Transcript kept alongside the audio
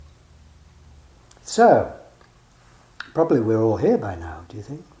So, probably we're all here by now, do you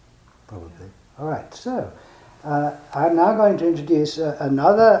think? Probably. All right, so I'm now going to introduce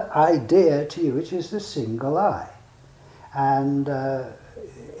another idea to you, which is the single eye. And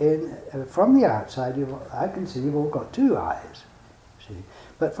from the outside, I can see you've all got two eyes. See?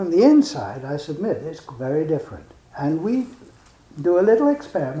 But from the inside, I submit, it's very different. And we do a little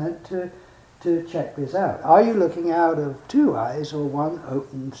experiment to check this out. Are you looking out of two eyes or one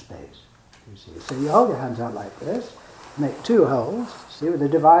open space? You see. So you hold your hands out like this, make two holes, see, with a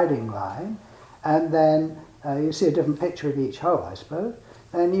dividing line, and then you see a different picture of each hole, I suppose.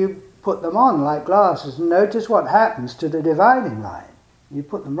 Then you put them on like glasses and notice what happens to the dividing line. You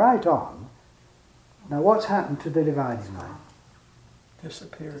put them right on. Now what's happened to the dividing line?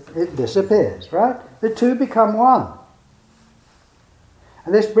 Disappears. It disappears, right? The two become one.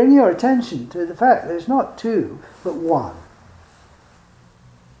 And this brings your attention to the fact that it's not two, but one.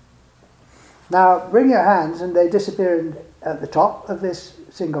 Now bring your hands and they disappear at the top of this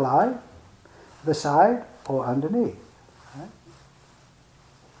single eye, the side, or underneath. Right?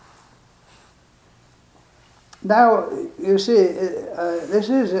 Now, you see, this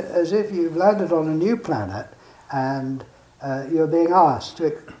is as if you've landed on a new planet and you're being asked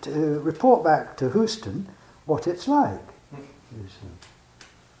to report back to Houston what it's like. You see.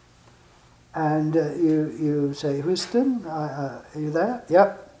 And you say, Houston, are you there?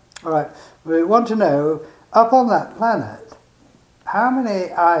 Yep. All right. We want to know, up on that planet, how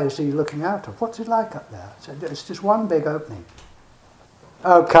many eyes are you looking out of? What's it like up there? So it's just one big opening.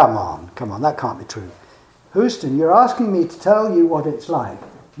 Oh, come on, that can't be true. Houston, you're asking me to tell you what it's like.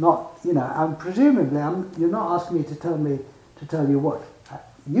 Not, and presumably you're not asking me to tell you what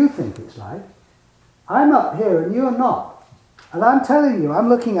you think it's like. I'm up here and you're not. And I'm telling you, I'm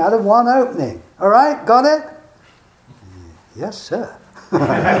looking out of one opening. All right, got it? Yes, sir.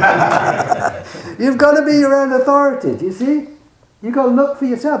 You've got to be your own authority, do you see? You've got to look for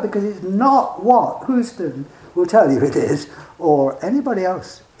yourself, because it's not what Houston will tell you it is, or anybody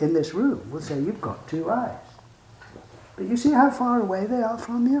else in this room will say you've got two eyes. But you see how far away they are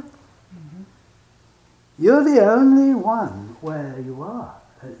from you? Mm-hmm. You're the only one where you are,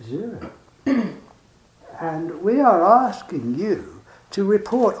 at zero. And we are asking you to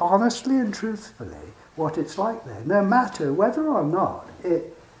report honestly and truthfully what it's like there, no matter whether or not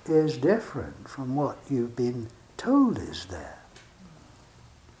it is different from what you've been told is there.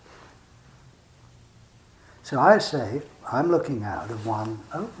 So I say, I'm looking out of one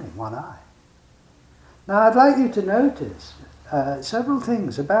opening, one eye. Now I'd like you to notice several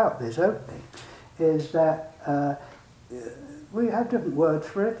things about this opening. Is that we have different words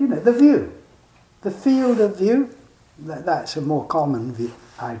for it. The view. The field of view, that's a more common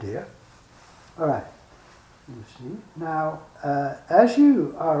idea. All right, you see. Now, as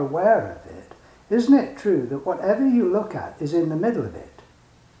you are aware of it, isn't it true that whatever you look at is in the middle of it?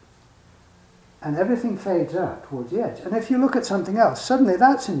 And everything fades out towards the edge. And if you look at something else, suddenly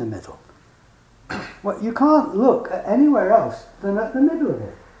that's in the middle. Well, you can't look at anywhere else than at the middle of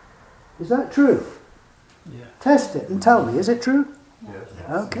it. Is that true? Yeah. Test it and tell me, is it true? Yes.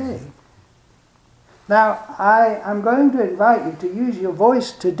 Okay. Now, I am going to invite you to use your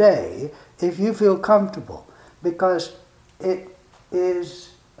voice today if you feel comfortable, because it is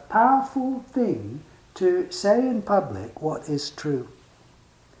a powerful thing to say in public what is true.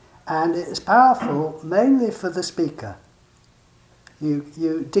 And it is powerful mainly for the speaker.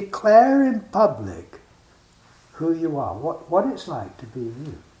 You declare in public who you are, what it's like to be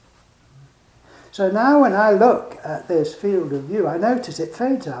you. So now when I look at this field of view, I notice it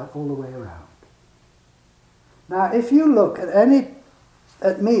fades out all the way around. Now if you look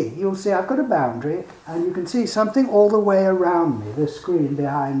at me, you'll see I've got a boundary, and you can see something all the way around me, this screen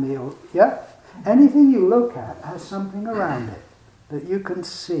behind me. Anything you look at has something around it that you can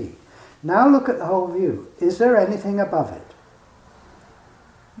see. Now look at the whole view. Is there anything above it?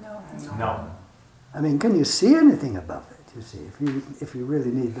 No. I mean, can you see anything above it, you see, if you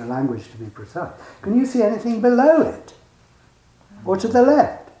really need the language to be precise? Can you see anything below it? Or to the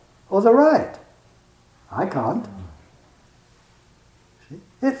left? Or the right? I can't. See?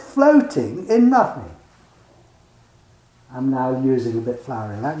 It's floating in nothing. I'm now using a bit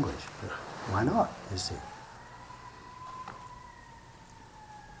flowery language, but why not, you see?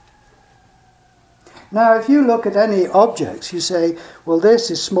 Now, if you look at any objects, you say, well, this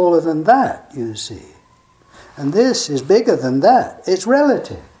is smaller than that, you see. And this is bigger than that. It's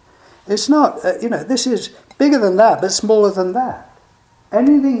relative. It's not, this is bigger than that, but smaller than that.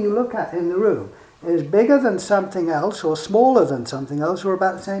 Anything you look at in the room is bigger than something else, or smaller than something else, or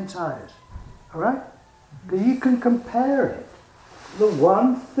about the same size. All right? Because you can compare it. The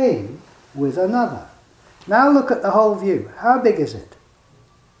one thing with another. Now look at the whole view. How big is it?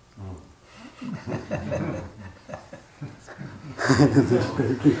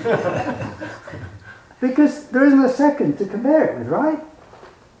 Because there isn't a second to compare it with, right?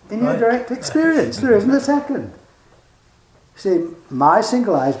 In your direct experience, there isn't a second. See, my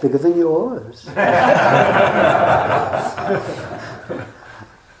single eye is bigger than yours.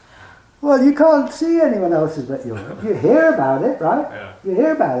 Well, you can't see anyone else's but yours. You hear about it, right? Yeah. You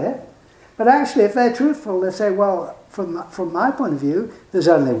hear about it. But actually, if they're truthful, they say, well, from my point of view, there's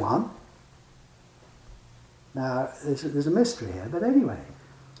only one. Now, there's a mystery here, but anyway.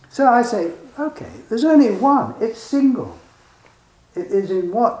 So I say, okay, there's only one. It's single. It is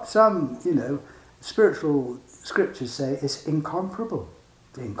in what some, spiritual scriptures say is incomparable.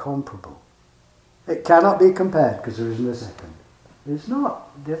 Incomparable. It cannot be compared because there isn't a second. It's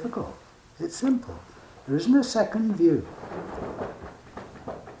not difficult. It's simple. There isn't a second view.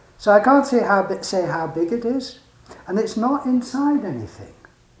 So I can't say how big it is, and it's not inside anything.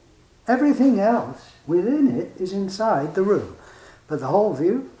 Everything else within it is inside the room, but the whole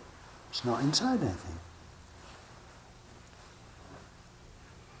view, it's not inside anything.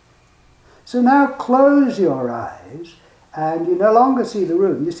 So now close your eyes, and you no longer see the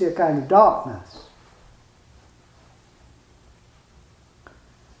room, you see a kind of darkness.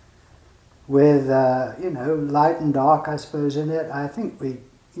 With, light and dark, I suppose, in it. I think we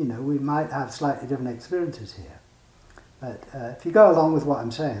might have slightly different experiences here. But if you go along with what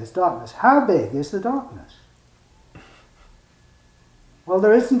I'm saying, there's darkness. How big is the darkness? Well,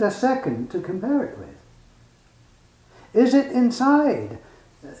 there isn't a second to compare it with. Is it inside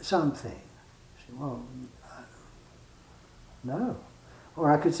something? Well, no. Or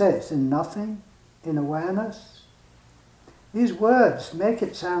I could say it's in nothing, in awareness. These words make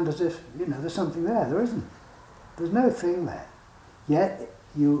it sound as if, there's something there. There isn't. There's no thing there. Yet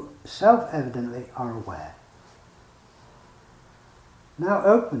you self-evidently are aware. Now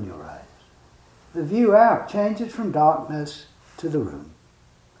open your eyes. The view out changes from darkness to the room.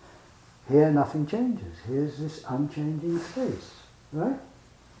 Here nothing changes. Here's this unchanging space. Right?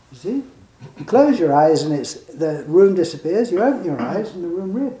 You see? You close your eyes and the room disappears. You open your eyes and the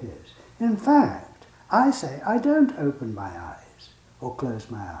room reappears. In fact, I say, I don't open my eyes or close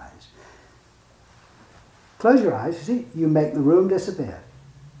my eyes. Close your eyes, you see, you make the room disappear.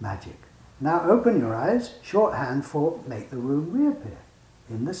 Magic. Now open your eyes, shorthand for make the room reappear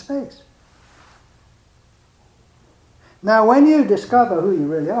in the space. Now when you discover who you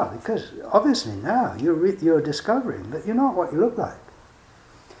really are, because obviously now you're discovering that you're not what you look like.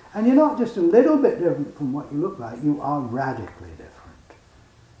 And you're not just a little bit different from what you look like, you are radically different.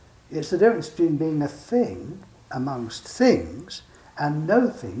 It's the difference between being a thing amongst things and no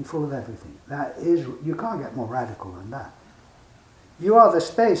thing full of everything. That is, you can't get more radical than that. You are the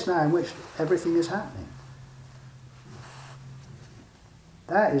space now in which everything is happening.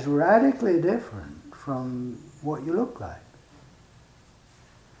 That is radically different from what you look like.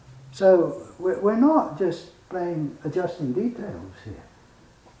 So we're not just playing adjusting details here.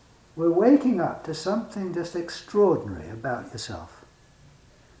 We're waking up to something just extraordinary about yourself,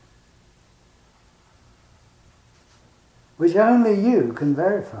 which only you can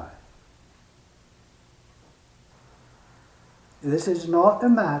verify. This is not a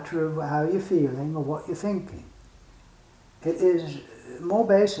matter of how you're feeling or what you're thinking. It is more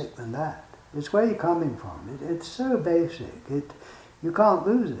basic than that. It's where you're coming from. It's so basic. You can't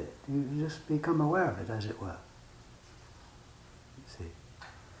lose it. You just become aware of it, as it were. You see.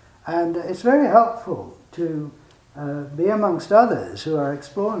 And it's very helpful to be amongst others who are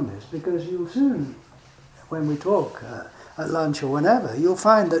exploring this, because you'll soon, when we talk at lunch or whenever, you'll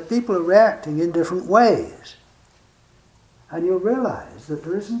find that people are reacting in different ways. And you'll realize that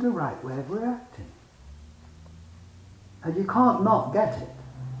there isn't a right way of reacting. And you can't not get it.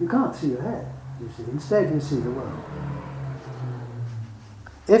 You can't see ahead, you see. Instead you see the world.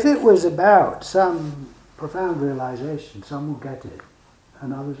 If it was about some profound realization, some would get it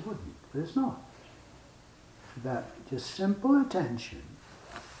and others wouldn't. But it's not. It's about just simple attention,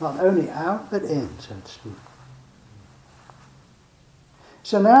 not only out but in, so to speak.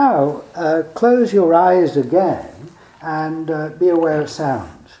 So now, close your eyes again and be aware of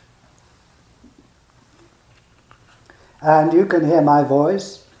sounds. And you can hear my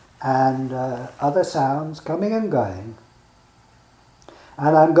voice and other sounds coming and going.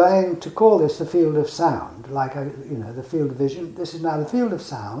 And I'm going to call this the field of sound, like the field of vision. This is now the field of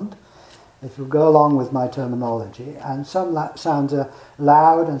sound, if you go along with my terminology. And some sounds are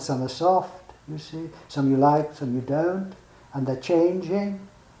loud and some are soft, you see. Some you like, some you don't. And they're changing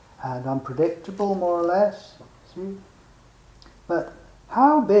and unpredictable, more or less. See? But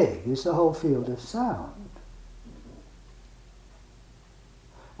How big is the whole field of sound?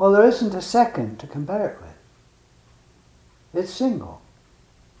 Well, there isn't a second to compare it with. It's single.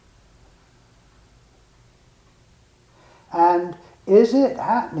 And is it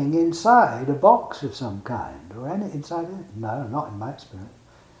happening inside a box of some kind, or inside it? No, not in my experience.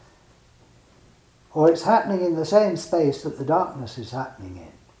 Or it's happening in the same space that the darkness is happening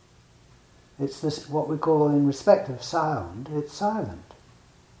in. It's this, what we call, in respect of sound, it's silent.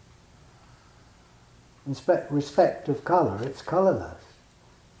 In respect of colour, it's colourless.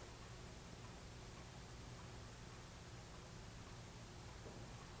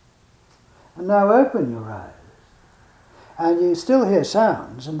 And now open your eyes, and you still hear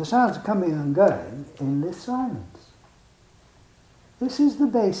sounds, and the sounds are coming and going in this silence. This is the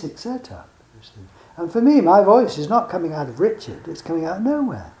basic setup, you see. And for me, my voice is not coming out of Richard, it's coming out of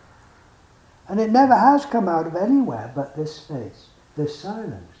nowhere. And it never has come out of anywhere but this space, this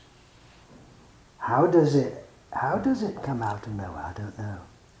silence. How does it come out of nowhere? I don't know.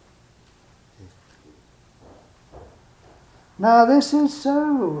 Now this is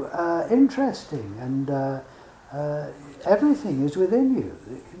so interesting, and everything is within you.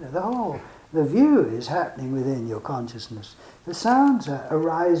 You know, the view is happening within your consciousness. The sounds are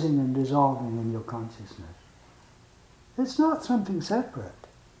arising and dissolving in your consciousness. It's not something separate.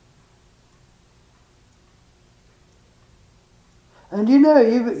 And you know,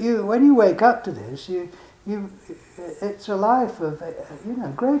 you when you wake up to this, it's a life of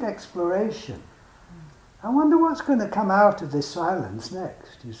great exploration. I wonder what's going to come out of this silence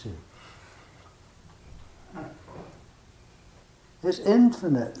next, you see. It's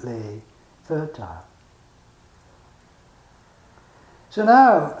infinitely fertile. So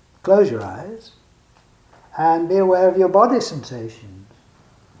now, close your eyes and be aware of your body sensations.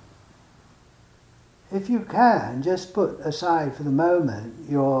 If you can, just put aside for the moment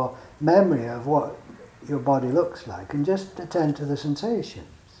your memory of what your body looks like and just attend to the sensations.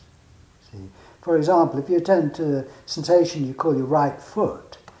 See? For example, if you attend to the sensation you call your right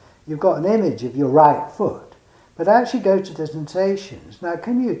foot, you've got an image of your right foot, but actually go to the sensations. Now,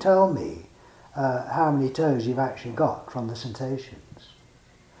 can you tell me how many toes you've actually got from the sensations?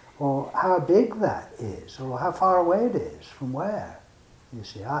 Or how big that is, or how far away it is from where? You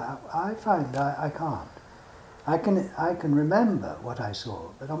see, I find I can't. I can remember what I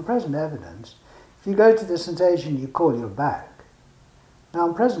saw, but on present evidence, if you go to the sensation you call your back, now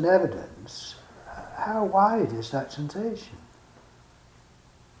on present evidence, how wide is that sensation?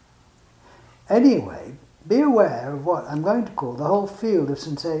 Anyway, be aware of what I'm going to call the whole field of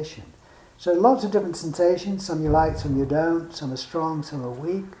sensation. So lots of different sensations, some you like, some you don't, some are strong, some are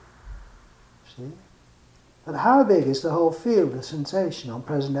weak. See? But how big is the whole field of sensation on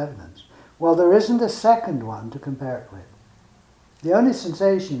present evidence? Well, there isn't a second one to compare it with. The only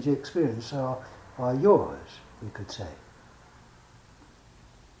sensations you experience are yours, we could say.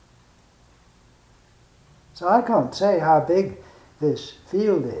 So I can't say how big this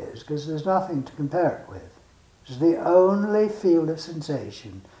field is, because there's nothing to compare it with. It's the only field of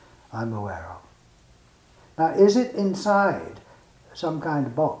sensation I'm aware of. Now, is it inside some kind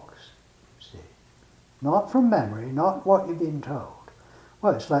of box? See, not from memory, not what you've been told.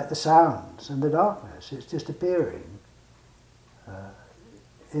 Well, it's like the sounds and the darkness. It's just appearing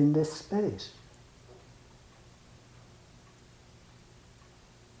in this space.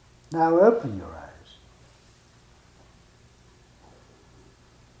 Now open your eyes.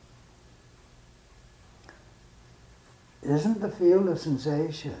 Isn't the field of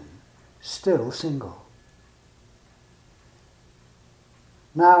sensation still single?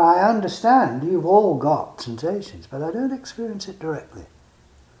 Now I understand you've all got sensations, but I don't experience it directly.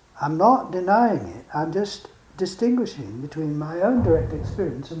 I'm not denying it, I'm just distinguishing between my own direct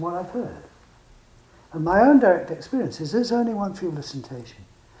experience and what I've heard. And my own direct experience is there's only one field of sensation,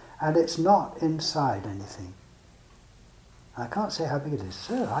 and it's not inside anything. I can't say how big it is.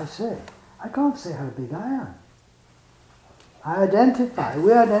 So I say, I can't say how big I am.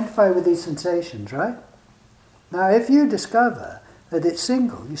 We identify with these sensations, right? Now if you discover that it's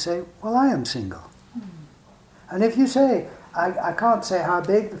single, you say, well, I am single. And if you say, I can't say how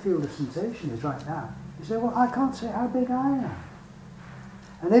big the field of sensation is right now, you say, well, I can't say how big I am.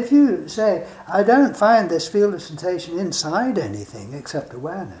 And if you say, I don't find this field of sensation inside anything except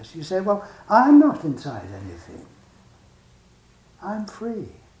awareness, you say, well, I'm not inside anything. I'm free.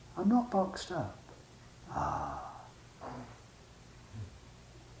 I'm not boxed up.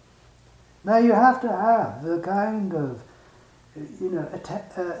 Now you have to have the kind of,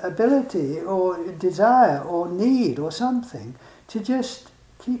 ability or desire or need or something to just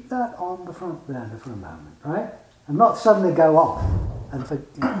keep that on the front burner for a moment, right? And not suddenly go off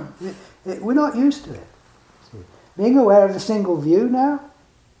And we're not used to it. See? Being aware of the single view now,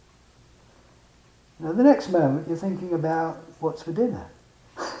 the next moment you're thinking about what's for dinner.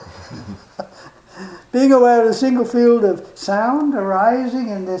 Being aware of the single field of sound arising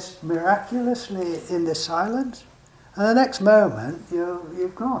in this miraculously in this silence, and the next moment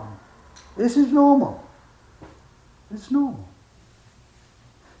you've gone. This is normal. It's normal.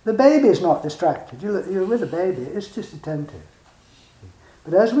 The baby is not distracted. You're with a baby, it's just attentive.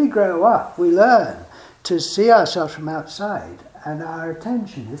 But as we grow up, we learn to see ourselves from outside, and our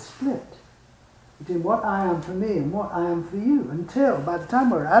attention is split between what I am for me and what I am for you, until by the time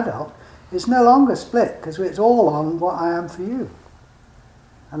we're adult, it's no longer split, because it's all on what I am for you.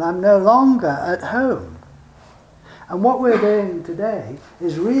 And I'm no longer at home. And what we're doing today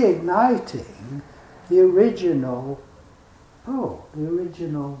is reigniting the original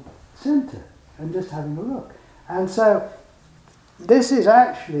centre, and just having a look. And so, this is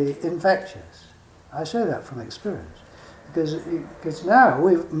actually infectious. I say that from experience. Because now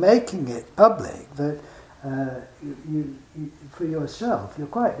we're making it public that you, for yourself, you're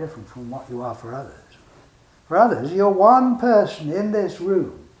quite different from what you are for others. For others, you're one person in this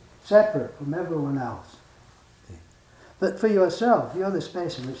room, separate from everyone else. But for yourself, you're the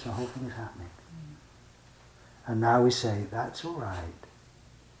space in which the whole thing is happening. And now we say, that's all right.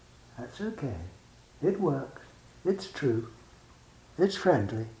 That's okay. It works. It's true. It's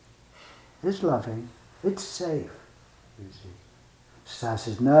friendly. It's loving. It's safe. You see. Stas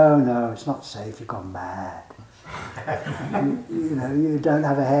says, no, it's not safe. You've gone mad. You don't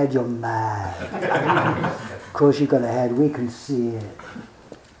have a head, you're mad. Of course you've got a head, we can see it.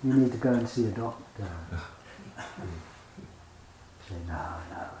 You need to go and see a doctor. Say, no,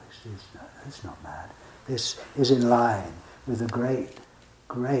 it's not mad. This is in line with the great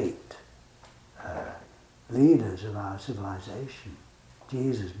leaders of our civilization.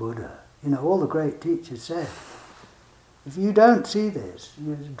 Jesus, Buddha, all the great teachers said, if you don't see this,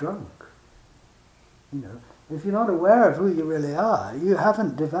 you're drunk. If you're not aware of who you really are, you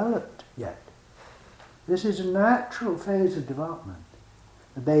haven't developed yet. This is a natural phase of development.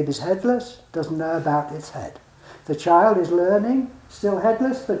 The baby's headless, doesn't know about its head. The child is learning, still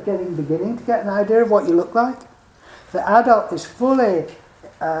headless, but beginning to get an idea of what you look like. The adult is fully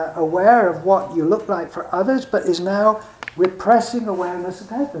aware of what you look like for others, but is now repressing awareness of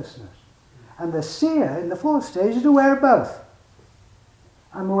headlessness. And the seer in the fourth stage is aware of both.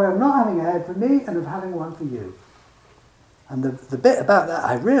 I'm aware of not having a head for me and of having one for you. And the bit about that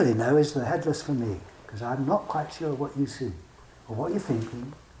I really know is the headless for me, because I'm not quite sure what you see or what you're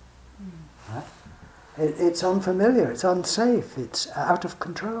thinking. Right? It's unfamiliar, it's unsafe, it's out of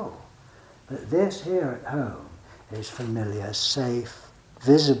control. But this here at home is familiar, safe,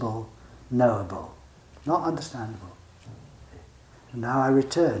 visible, knowable, not understandable. And now I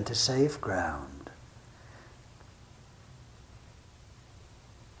return to safe ground.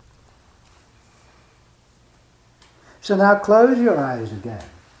 So now close your eyes again.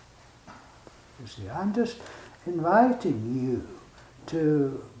 You see, I'm just inviting you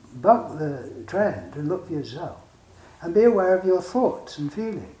to buck the trend and look for yourself and be aware of your thoughts and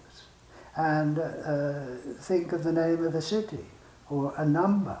feelings and think of the name of a city or a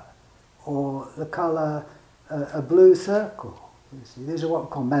number or the colour, a blue circle. You see, these are what we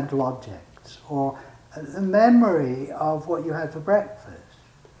call mental objects, or the memory of what you had for breakfast,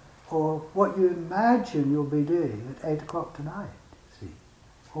 or what you imagine you'll be doing at 8 o'clock tonight, see,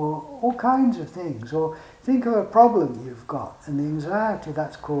 or all kinds of things, or think of a problem you've got and the anxiety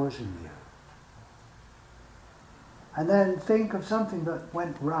that's causing you. And then think of something that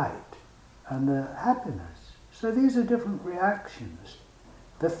went right and the happiness. So these are different reactions.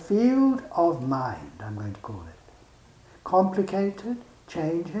 The field of mind, I'm going to call it. Complicated,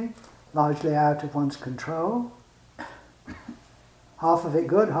 changing, largely out of one's control. Half of it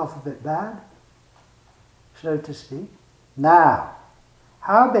good, half of it bad, so to speak. Now,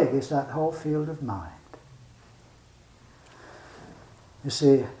 how big is that whole field of mind? You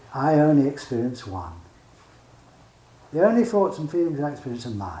see, I only experience one. The only thoughts and feelings I experience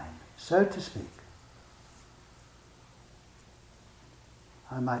are mine, so to speak.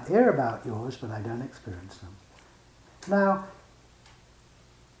 I might hear about yours, but I don't experience them. Now,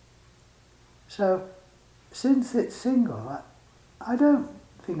 so since it's single, I don't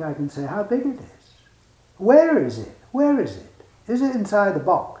think I can say how big it is. Where is it? Where is it? Is it inside the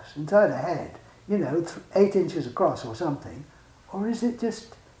box, inside the head, 8 inches across or something? Or is it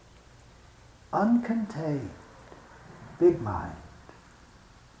just uncontained, big mind,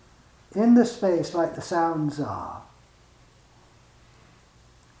 in the space like the sounds are,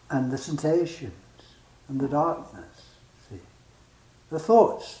 and the sensations, and the darkness, see? the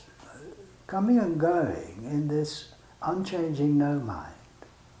thoughts coming and going in this unchanging no mind.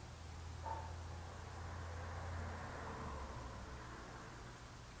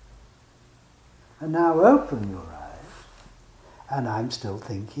 And now open your eyes, and I'm still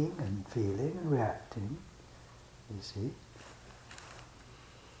thinking and feeling and reacting, you see.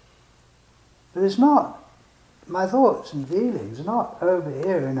 But it's not, my thoughts and feelings are not over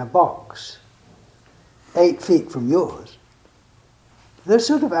here in a box, 8 feet from yours. They're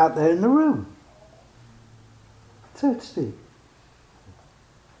sort of out there in the room, so to speak.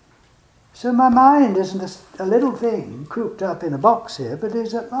 So my mind isn't a little thing cooped up in a box here, but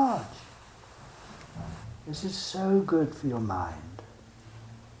is at large. This is so good for your mind.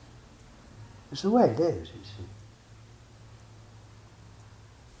 It's the way it is, you see.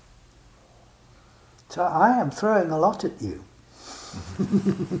 So I am throwing a lot at you.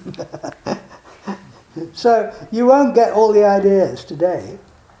 So you won't get all the ideas today,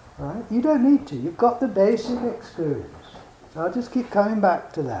 right? You don't need to. You've got the basic experience. So I'll just keep coming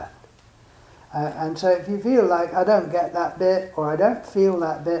back to that. And so if you feel like I don't get that bit or I don't feel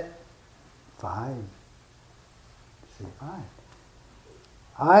that bit, fine. See, fine.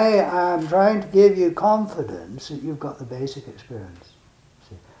 I am trying to give you confidence that you've got the basic experience.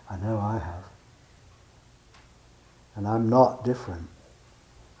 See, I know I have. And I'm not different.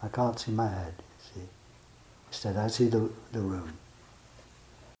 I can't see my head, you see. Instead I see the room.